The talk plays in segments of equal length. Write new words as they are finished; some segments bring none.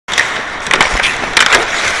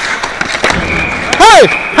Hey!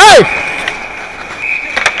 Hey!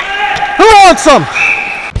 Who wants some?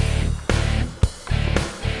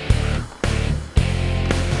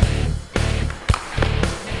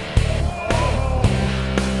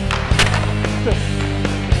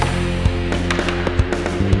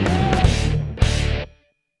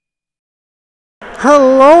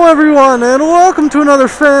 Hello everyone, and welcome to another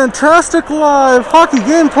fantastic live hockey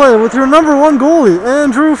gameplay with your #1 goalie,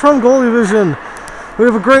 Andrew from Goalie Vision. We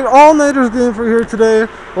have a great all-nighters game for here today.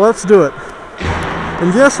 Let's do it.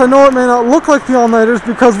 And yes, I know it may not look like the all-nighters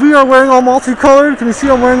because we are wearing all multicolored. Can you see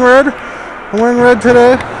I'm wearing red? I'm wearing red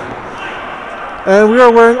today. And we are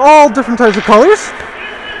wearing all different types of colors.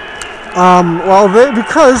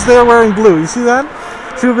 Because they are wearing blue. You see that?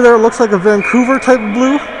 See over there, it looks like a Vancouver type of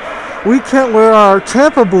blue. We can't wear our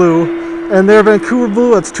Tampa blue and their Vancouver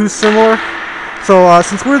blue. It's too similar. So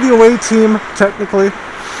since we're the away team, technically,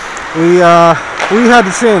 we had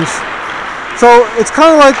to change. So it's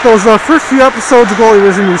kind of like those first few episodes of Goalie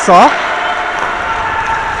Vision you saw.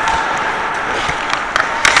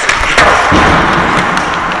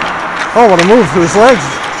 Oh, what a move to his legs.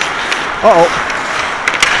 Uh-oh.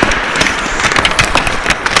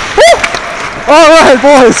 Woo! All right,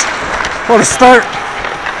 boys. What a start.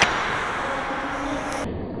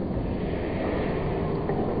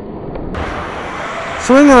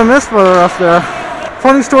 Swing and a miss by the ref there.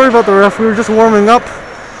 Funny story about the ref, we were just warming up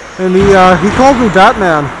and he called me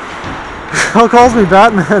Batman. He calls me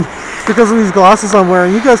Batman because of these glasses I'm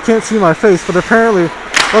wearing. You guys can't see my face, but apparently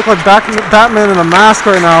I look like Batman in a mask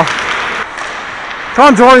right now. Come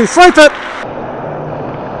on, Jordy, snipe it!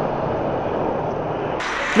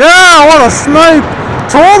 Yeah, what a snipe!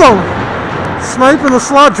 Told him! Snipe in the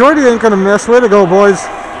slot, Jordy ain't gonna miss. Way to go, boys.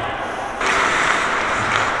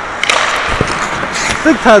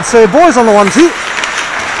 Big pad save, boys on the 1-2.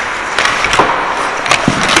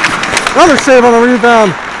 Another save on the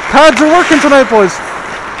rebound. Pads are working tonight, boys.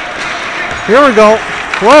 Here we go.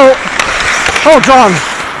 Whoa. Oh, John.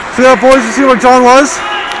 See that, boys? You see where John was?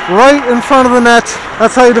 Right in front of the net.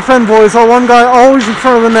 That's how you defend, boys. Oh, one guy always in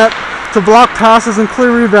front of the net to block passes and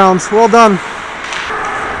clear rebounds. Well done.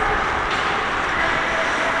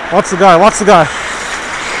 Watch the guy. Watch the guy.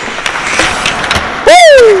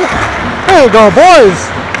 Woo! There you go, boys.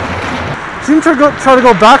 See him try to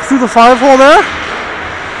go back through the 5-hole there?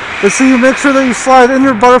 But see, you make sure that you slide in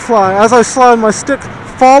your butterfly. As I slide, my stick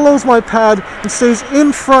follows my pad and stays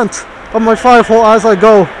in front of my 5-hole as I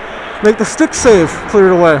go. Make the stick save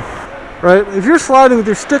cleared away. Right? If you're sliding with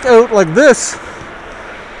your stick out like this,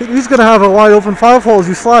 he's going to have a wide open 5-hole as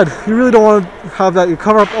you slide. You really don't want to have that. You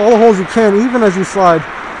cover up all the holes you can, even as you slide.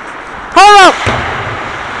 Hurry up!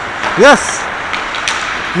 Yes!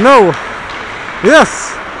 No!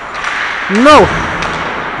 Yes! No!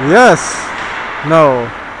 Yes! No!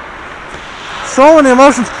 So many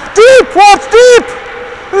emotions. Deep! Watch deep!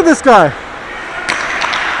 Look at this guy.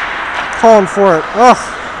 Calling for it. Ugh.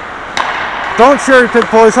 Don't cherry pick,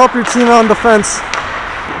 boys. Help your team out in defense.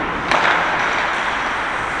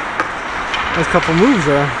 Nice couple moves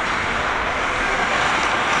there.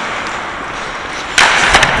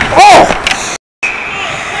 Oh!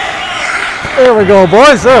 There we go,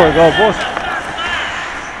 boys. There we go, boys.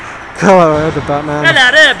 Hello there, Batman.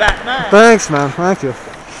 Hello there, Batman. Thanks, man. Thank you.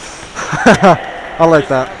 I like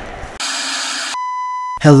that.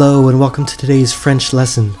 Hello and welcome to today's French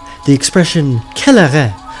lesson. The expression "quel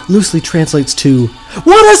arrêt" loosely translates to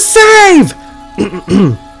 "what a save!"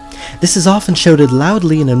 This is often shouted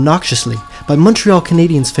loudly and obnoxiously by Montreal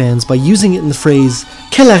Canadiens fans by using it in the phrase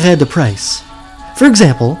 "quel arrêt de Price." For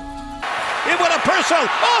example, It went a personal.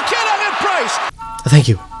 Oh, quel arrêt Price! Thank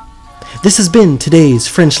you. This has been today's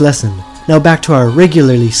French lesson. Now back to our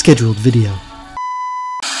regularly scheduled video.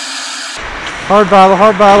 Hard battle,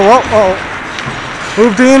 hard battle. Oh, oh.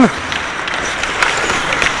 Move, Dean.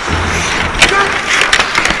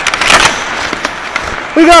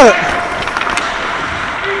 We got it.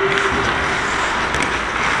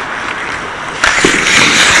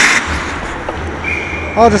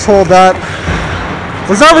 I'll just hold that.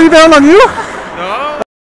 Was that rebound on you? No.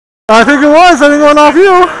 I think it was. I think it went off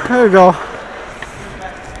you. There you go.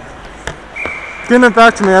 Getting it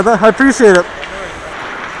back to me. I appreciate it.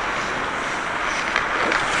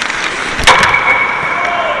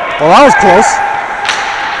 Well, that was close.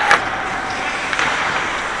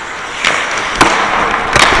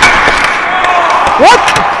 What?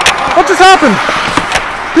 What just happened?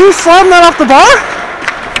 Did you slam that off the bar?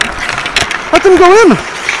 Let them go in.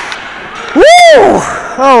 Woo!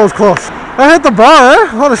 That was close. I hit the bar,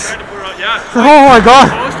 eh? What a oh my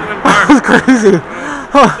god. That was crazy.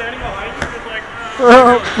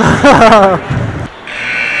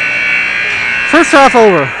 First half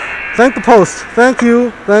over. Thank the post. Thank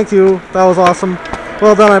you. Thank you. That was awesome.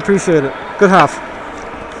 Well done. I appreciate it. Good half.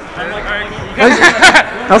 Nice.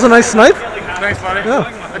 That was a nice snipe. Thanks, buddy. Yeah.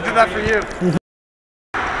 I did that for you.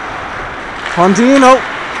 Pondino.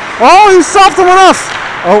 Oh, he stopped him enough.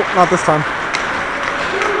 Oh, not this time.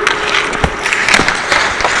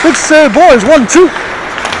 Big save, boys. 1-2.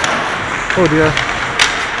 Oh dear.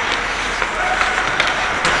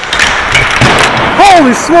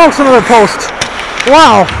 Holy smokes, another post.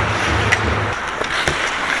 Wow.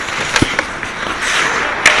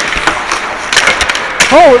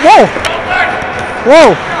 Oh, whoa.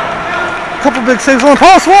 Whoa. Couple big saves on the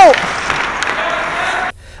post. Whoa.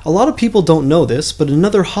 A lot of people don't know this, but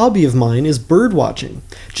another hobby of mine is bird watching.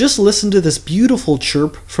 Just listen to this beautiful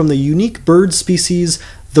chirp from the unique bird species,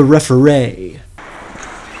 the referee.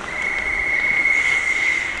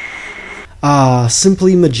 Ah,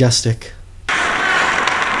 simply majestic.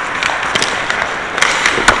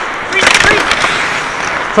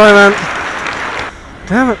 Sorry, man.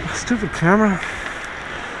 Damn it, stupid camera.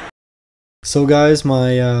 So guys,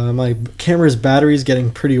 my camera's battery is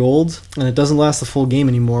getting pretty old, and it doesn't last the full game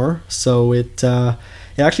anymore. So it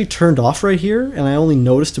actually turned off right here, and I only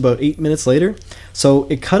noticed about 8 minutes later. So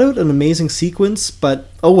it cut out an amazing sequence, but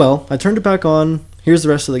oh well. I turned it back on. Here's the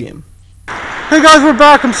rest of the game. Hey guys, we're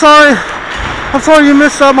back. I'm sorry you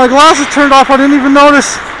missed that. My glasses turned off. I didn't even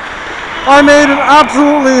notice. I made an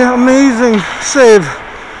absolutely amazing save.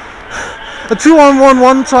 A 2-on-1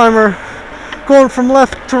 one-timer, going from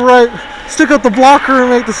left to right. Stick out the blocker and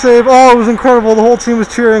make the save. Oh, it was incredible. The whole team was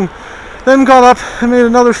cheering. Then got up and made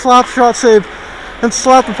another slap shot save and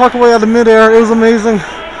slapped the puck away out of midair. It was amazing.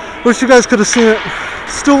 Wish you guys could have seen it.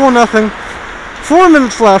 Still 1-0. 4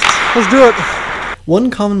 minutes left. Let's do it.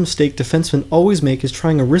 One common mistake defensemen always make is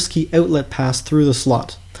trying a risky outlet pass through the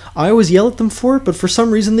slot. I always yell at them for it, but for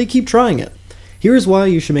some reason they keep trying it. Here is why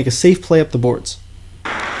you should make a safe play up the boards.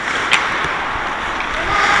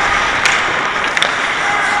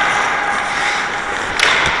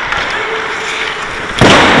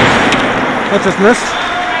 That just missed.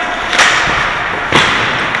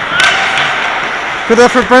 Good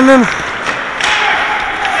effort, Brendan.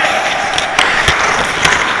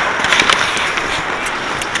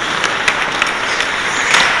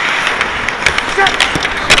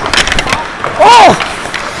 Oh!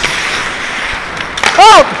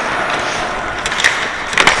 Oh!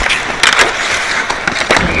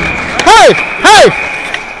 Hey! Hey!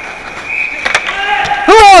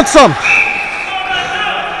 Who wants some?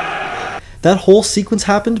 That whole sequence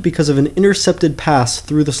happened because of an intercepted pass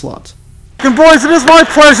through the slot. And boys, it is my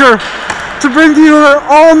pleasure to bring to you our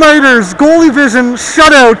all-nighters Goalie Vision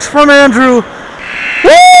shutout from Andrew.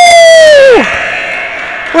 Woo!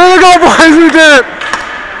 Way to go, boys, we did it!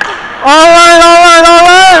 Alright!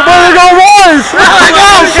 Way to go, boys!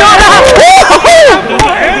 Shutout!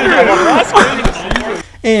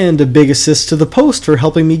 And a big assist to the post for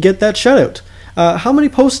helping me get that shutout. How many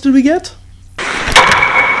posts did we get?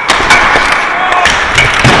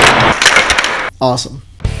 Awesome.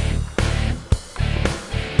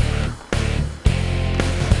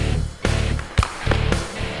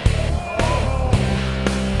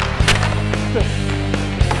 Good.